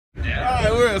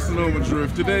Alright, we're at Sonoma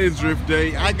Drift. Today's Drift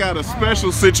Day. I got a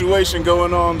special situation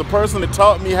going on. The person that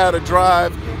taught me how to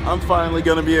drive, I'm finally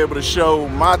going to be able to show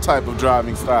my type of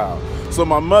driving style. So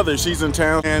my mother, she's in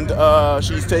town, and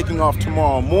she's taking off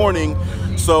tomorrow morning.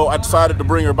 So I decided to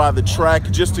bring her by the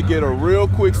track just to get a real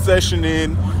quick session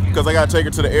in, because I got to take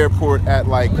her to the airport at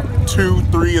like 2,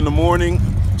 3 in the morning.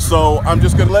 So I'm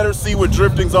just going to let her see what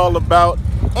drifting's all about.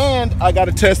 And I got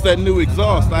to test that new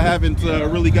exhaust. I haven't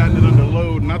really gotten it under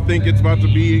load, and I think it's about to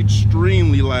be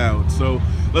extremely loud. So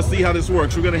let's see how this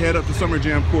works. We're going to head up to Summer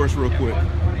Jam course real quick.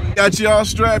 Got y'all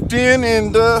strapped in,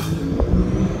 and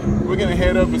we're going to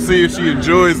head up and see if she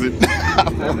enjoys it.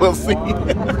 We'll see.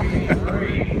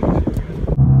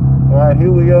 All right,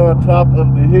 here we are on top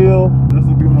of the hill. This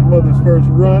will be my mother's first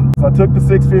run. So I took the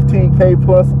 615K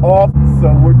plus off,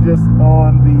 so we're just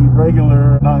on the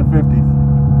regular 950s.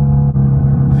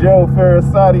 Joe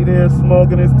Farasati there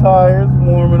smoking his tires,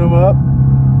 warming them up.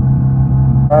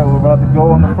 All right, we're about to go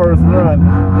on the first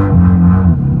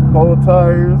run. Cold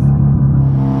tires.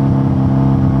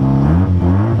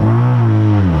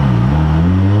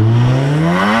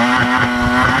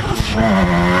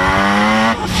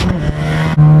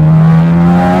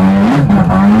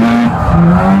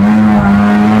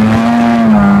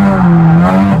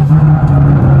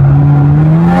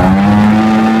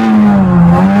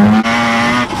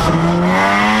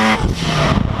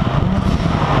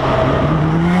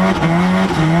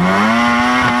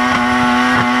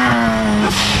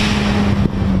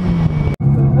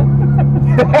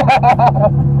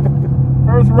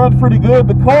 First run's pretty good.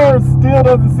 The car still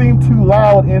doesn't seem too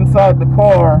loud inside the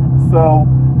car, so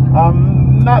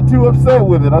I'm not too upset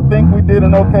with it. I think we did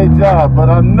an okay job, but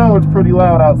I know it's pretty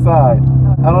loud outside.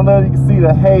 I don't know if you can see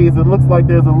the haze. It looks like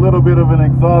there's a little bit of an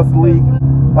exhaust leak.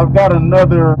 I've got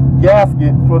another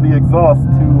gasket for the exhaust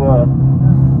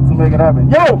to make it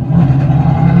happen. Yo!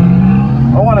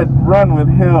 I want to run with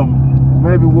him.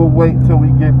 Maybe we'll wait till we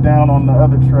get down on the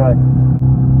other track.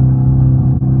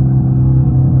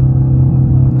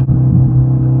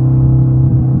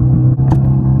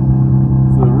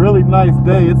 Really nice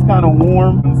day. It's kind of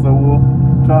warm, and so we'll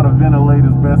try to ventilate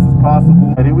as best as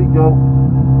possible. And here we go.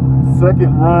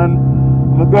 Second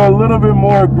run. We'll go a little bit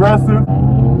more aggressive.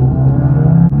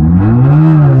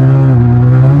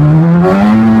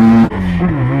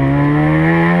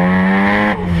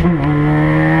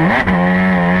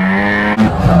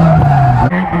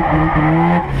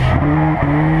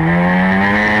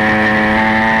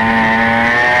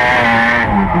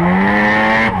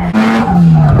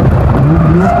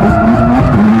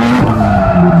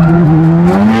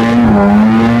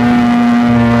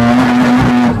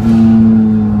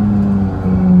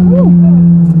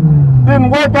 Didn't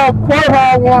work out quite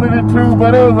how I wanted it to,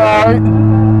 but it was alright.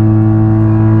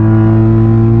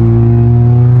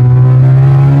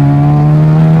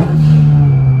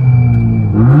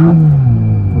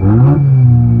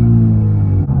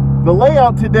 The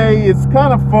layout today is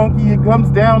kind of funky. It comes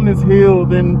down this hill,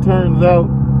 then turns out,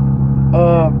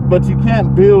 but you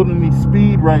can't build any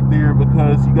speed right there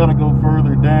because you got to go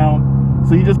further down.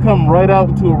 So you just come right out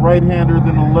into a right-hander,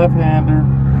 then a left-hander,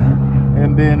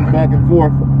 and then back and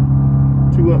forth.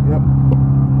 2 up, yep.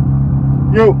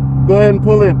 Yo, go ahead and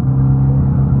pull in.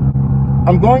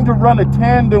 I'm going to run a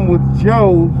tandem with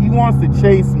Joe. He wants to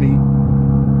chase me.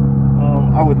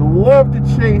 I would love to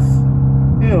chase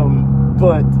him,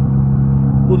 but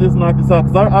we'll just knock this out,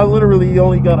 because I literally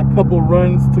only got a couple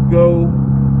runs to go,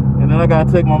 and then I gotta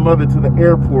take my mother to the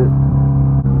airport.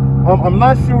 I'm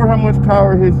not sure how much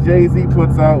power his JZ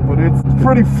puts out, but it's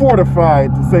pretty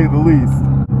fortified, to say the least.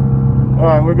 All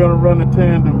right, we're gonna run a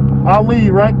tandem. I'll lead,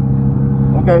 right?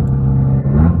 Okay.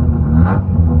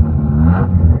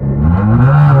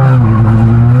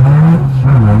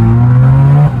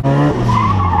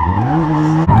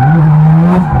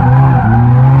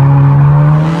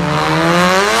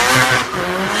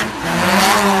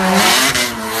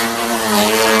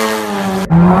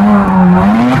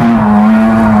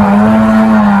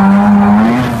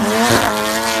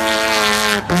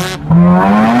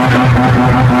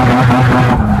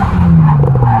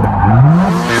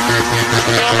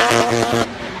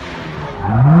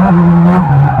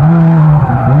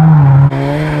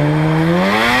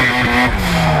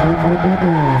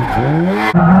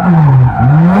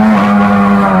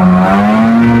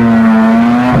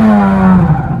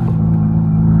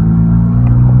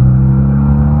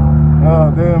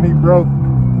 Oh, damn, he broke.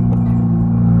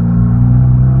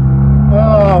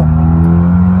 Oh.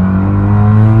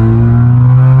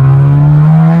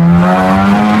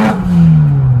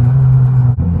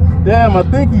 Damn, I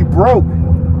think he broke.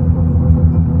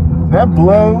 That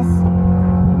blows.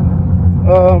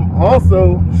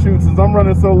 Also, shoot, since I'm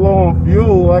running so low on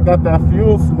fuel, I got that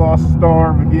fuel slosh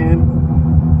starve again.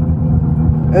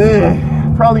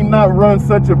 Probably not run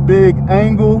such a big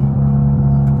angle,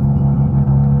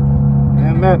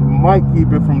 and that might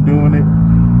keep it from doing it.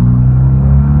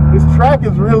 This track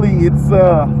is really,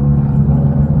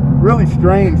 really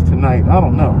strange tonight. I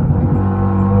don't know.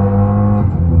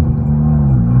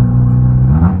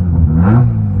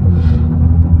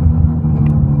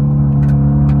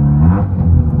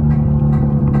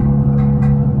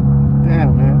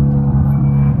 Damn, man.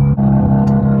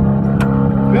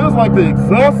 Feels like the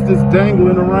exhaust is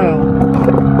dangling around.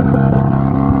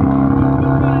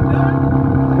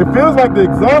 It feels like the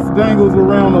exhaust dangles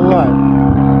around a lot.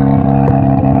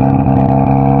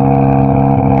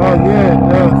 Oh yeah, it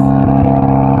does.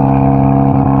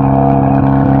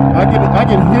 I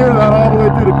can hear that all the way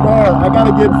through the car. I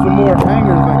gotta get some more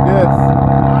hangers, I guess.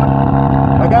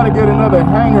 I gotta get another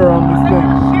hanger on this thing.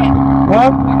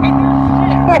 Huh?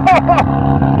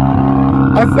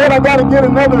 I said I gotta get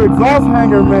another exhaust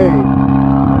hanger made.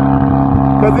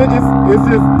 Cause it's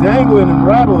just dangling and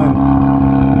rattling.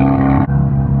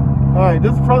 Alright,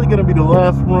 this is probably gonna be the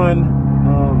last run.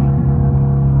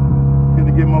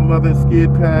 Gonna give my mother a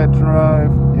skid pad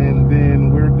drive, and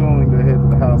then we're going to head to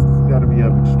the house. It's got to be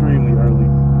up extremely early.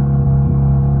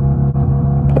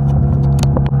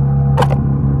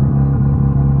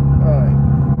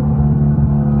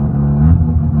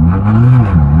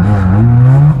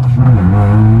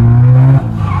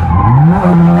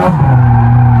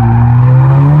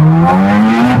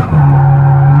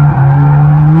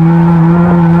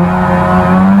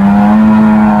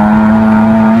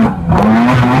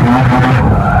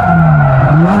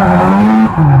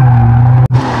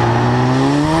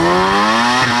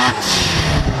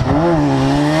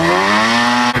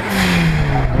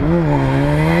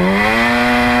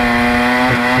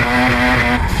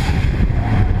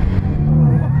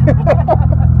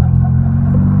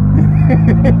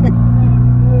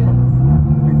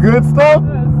 Good stuff?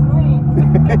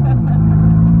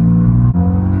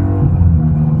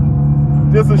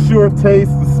 Just a short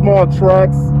taste of small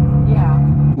tracks. Yeah.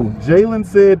 Jalen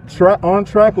said on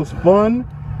track was fun,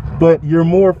 but you're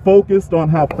more focused on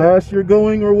how fast you're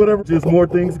going or whatever. Just more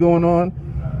things going on.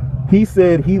 He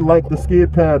said he liked the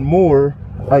skid pad more,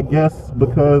 I guess,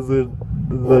 because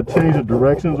the change of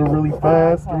directions are really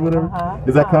fast or whatever.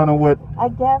 Is that kind of what? I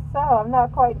guess so. I'm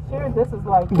not quite sure. This is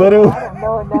like, but I don't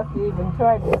know enough to even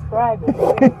try to describe it.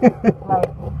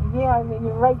 Like, yeah, I mean,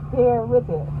 you're right there with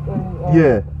it. And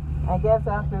yeah. I guess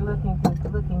after looking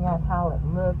at how it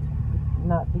looked,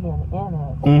 not being in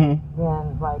it,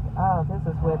 then like, oh, this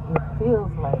is what it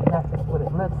feels like, not just what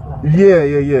it looks like. Yeah.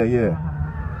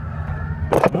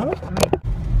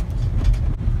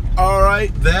 All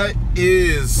right, that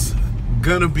is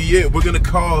gonna be it. We're gonna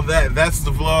call that's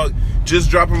the vlog.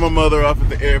 Just dropping my mother off at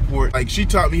the airport. Like, she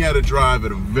taught me how to drive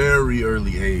at a very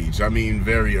early age. I mean,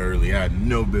 very early. I had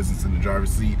no business in the driver's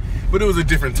seat, but it was a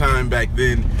different time back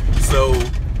then. So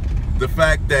the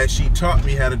fact that she taught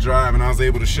me how to drive and I was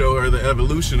able to show her the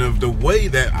evolution of the way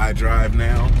that I drive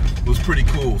now was pretty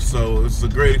cool. So it's a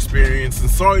great experience. And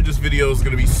sorry this video is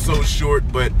gonna be so short,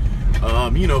 but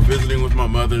you know, visiting with my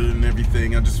mother and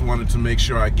everything, I just wanted to make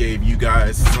sure I gave you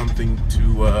guys something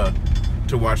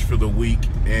to watch for the week.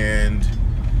 And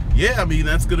yeah, I mean,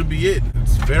 that's gonna be it.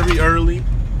 It's very early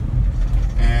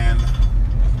and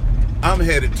I'm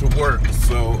headed to work,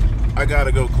 so I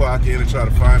gotta go clock in and try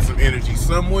to find some energy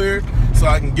somewhere so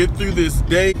I can get through this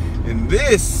day. And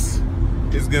this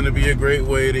is gonna be a great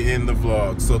way to end the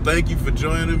vlog. So thank you for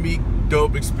joining me.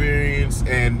 Dope experience.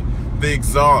 And the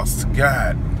exhaust,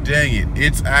 god dang it,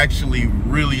 it's actually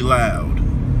really loud.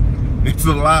 It's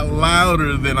a lot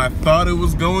louder than I thought it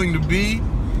was going to be,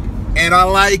 and I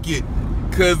like it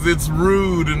because it's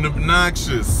rude and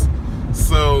obnoxious.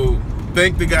 So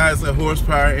thank the guys at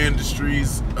Horsepower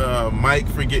Industries, Mike,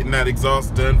 for getting that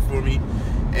exhaust done for me.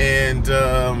 And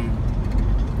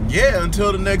yeah,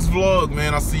 until the next vlog,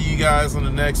 man, I'll see you guys on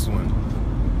the next one.